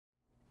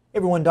Hey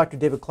everyone, Dr.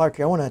 David Clark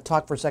here. I want to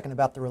talk for a second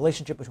about the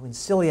relationship between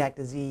celiac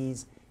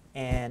disease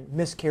and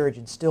miscarriage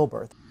and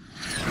stillbirth.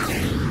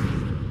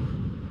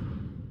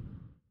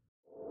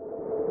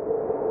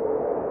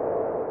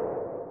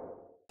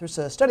 There's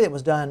a study that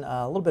was done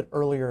a little bit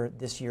earlier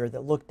this year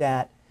that looked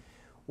at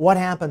what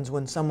happens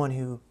when someone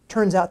who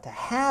turns out to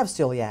have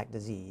celiac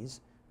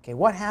disease, okay,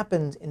 what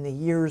happens in the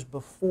years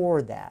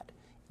before that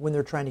when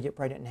they're trying to get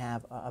pregnant and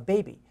have a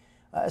baby.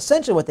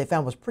 Essentially what they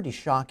found was pretty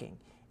shocking.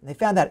 And they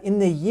found that in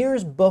the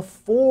years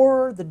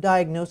before the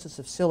diagnosis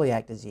of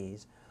celiac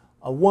disease,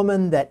 a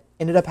woman that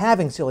ended up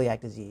having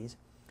celiac disease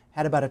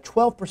had about a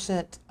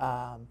 12%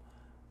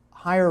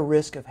 higher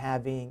risk of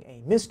having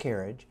a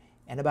miscarriage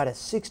and about a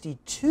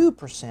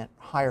 62%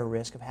 higher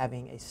risk of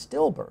having a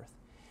stillbirth.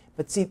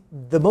 But see,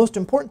 the most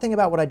important thing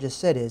about what I just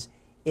said is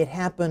it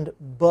happened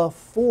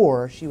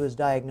before she was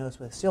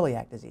diagnosed with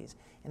celiac disease.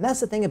 And that's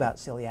the thing about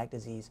celiac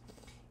disease.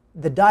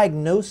 The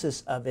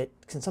diagnosis of it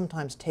can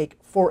sometimes take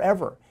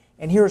forever.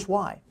 And here's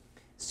why.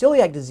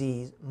 Celiac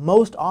disease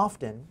most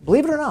often,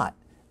 believe it or not,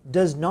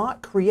 does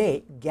not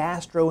create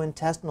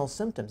gastrointestinal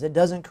symptoms. It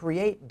doesn't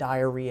create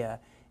diarrhea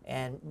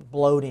and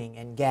bloating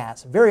and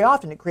gas. Very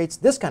often it creates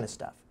this kind of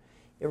stuff.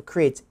 It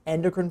creates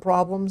endocrine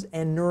problems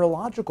and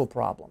neurological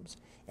problems.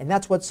 And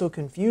that's what's so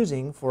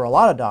confusing for a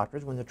lot of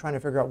doctors when they're trying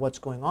to figure out what's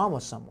going on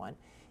with someone,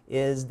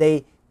 is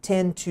they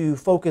tend to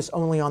focus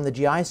only on the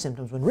GI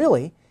symptoms when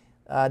really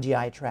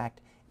GI tract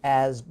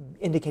as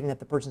indicating that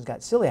the person's got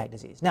celiac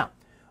disease. Now,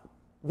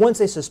 once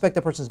they suspect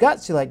the person's got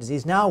celiac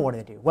disease, now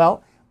what do?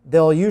 Well,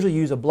 they'll usually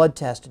use a blood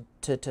test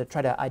to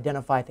try to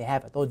identify if they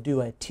have it. They'll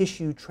do a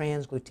tissue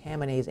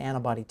transglutaminase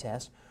antibody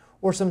test,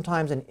 or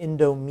sometimes an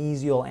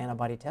endomysial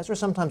antibody test, or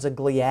sometimes a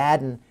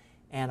gliadin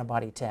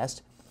antibody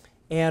test.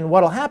 And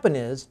what will happen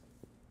is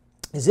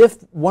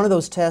if one of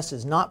those tests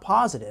is not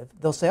positive,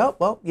 they'll say, oh,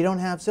 well, you don't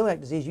have celiac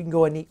disease, you can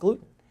go and eat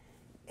gluten.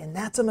 And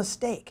that's a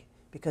mistake,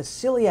 because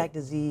celiac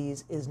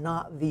disease is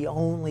not the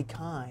only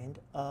kind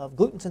of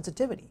gluten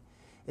sensitivity.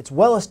 It's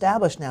well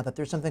established now that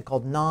there's something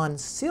called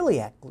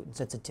non-celiac gluten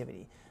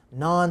sensitivity,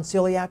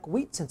 non-celiac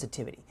wheat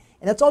sensitivity.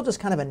 And that's all just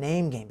kind of a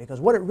name game, because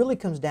what it really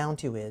comes down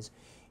to is,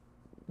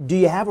 do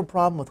you have a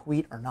problem with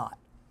wheat or not?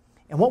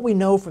 And what we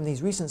know from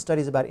these recent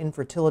studies about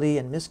infertility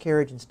and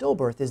miscarriage and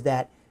stillbirth is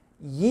that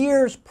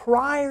years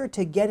prior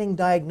to getting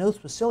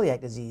diagnosed with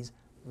celiac disease,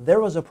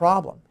 there was a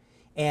problem.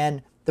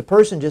 And the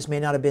person just may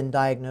not have been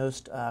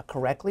diagnosed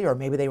correctly, or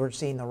maybe they were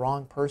seeing the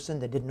wrong person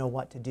that didn't know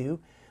what to do.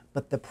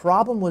 But the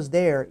problem was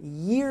there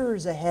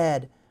years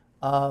ahead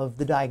of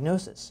the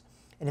diagnosis.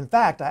 And in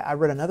fact, I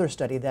read another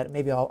study that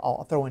maybe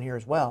I'll throw in here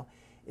as well,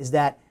 is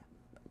that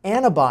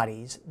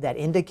antibodies that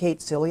indicate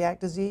celiac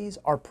disease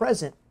are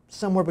present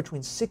somewhere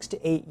between 6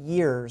 to 8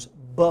 years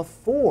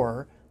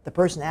before the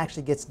person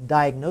actually gets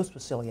diagnosed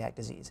with celiac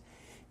disease.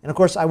 And of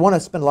course, I want to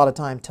spend a lot of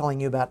time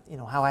telling you about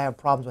how I have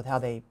problems with how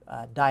they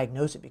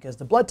diagnose it, because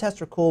the blood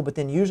tests are cool, but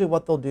then usually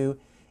what they'll do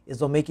is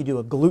they'll make you do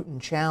a gluten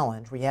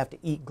challenge where you have to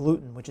eat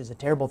gluten, which is a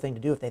terrible thing to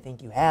do if they think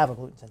you have a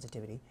gluten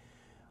sensitivity,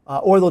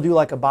 or they'll do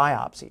like a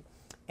biopsy.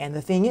 And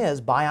the thing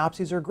is,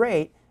 biopsies are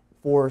great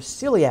for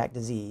celiac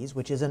disease,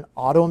 which is an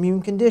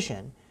autoimmune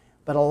condition,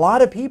 but a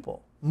lot of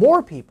people,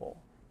 more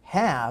people,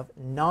 have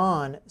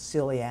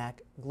non-celiac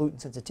gluten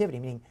sensitivity,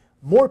 meaning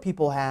more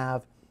people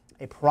have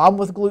a problem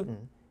with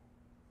gluten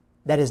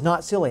that is not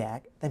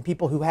celiac than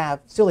people who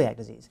have celiac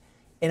disease.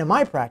 And in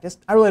my practice,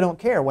 I really don't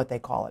care what they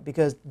call it,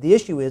 because the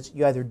issue is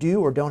you either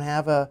do or don't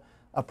have a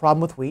problem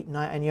with wheat,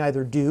 and you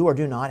either do or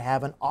do not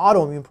have an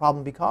autoimmune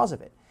problem because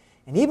of it.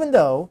 And even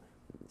though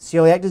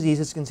celiac disease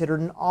is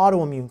considered an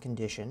autoimmune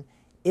condition,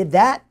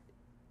 that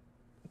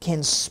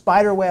can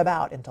spider web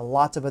out into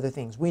lots of other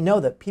things. We know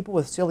that people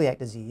with celiac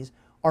disease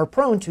are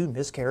prone to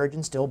miscarriage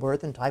and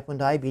stillbirth and type 1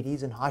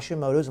 diabetes and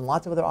Hashimoto's and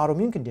lots of other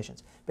autoimmune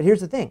conditions. But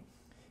here's the thing.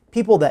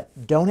 People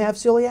that don't have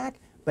celiac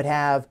but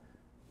have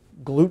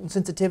gluten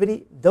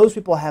sensitivity, those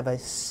people have a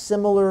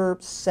similar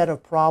set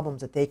of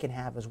problems that they can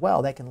have as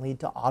well that can lead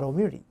to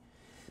autoimmunity.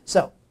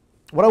 So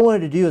what I wanted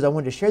to do is I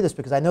wanted to share this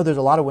because I know there's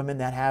a lot of women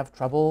that have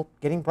trouble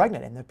getting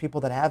pregnant, and there are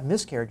people that have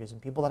miscarriages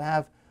and people that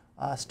have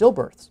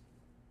stillbirths.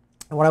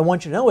 And what I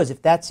want you to know is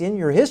if that's in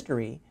your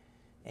history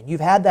and you've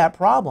had that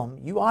problem,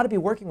 you ought to be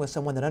working with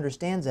someone that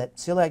understands that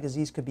celiac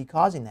disease could be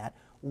causing that,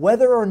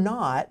 whether or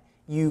not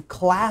you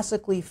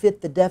classically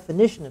fit the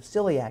definition of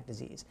celiac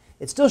disease.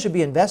 It still should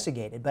be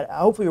investigated, but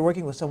hopefully you're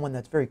working with someone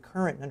that's very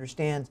current and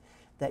understands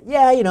that,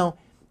 yeah,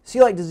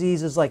 celiac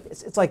disease is like,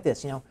 it's like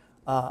this,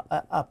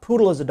 a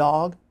poodle is a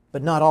dog,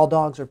 but not all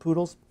dogs are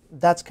poodles.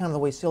 That's kind of the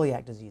way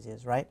celiac disease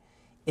is, right?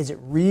 Is it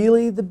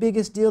really the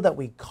biggest deal that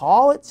we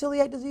call it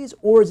celiac disease,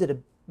 or is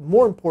it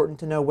more important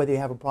to know whether you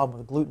have a problem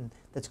with gluten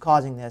that's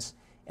causing this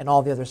and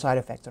all the other side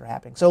effects that are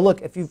happening? So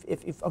look, if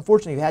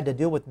unfortunately you've had to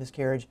deal with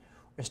miscarriage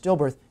or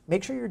stillbirth,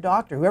 make sure your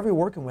doctor, whoever you're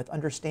working with,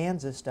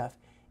 understands this stuff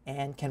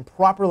and can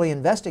properly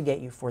investigate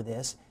you for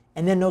this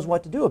and then knows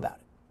what to do about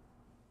it.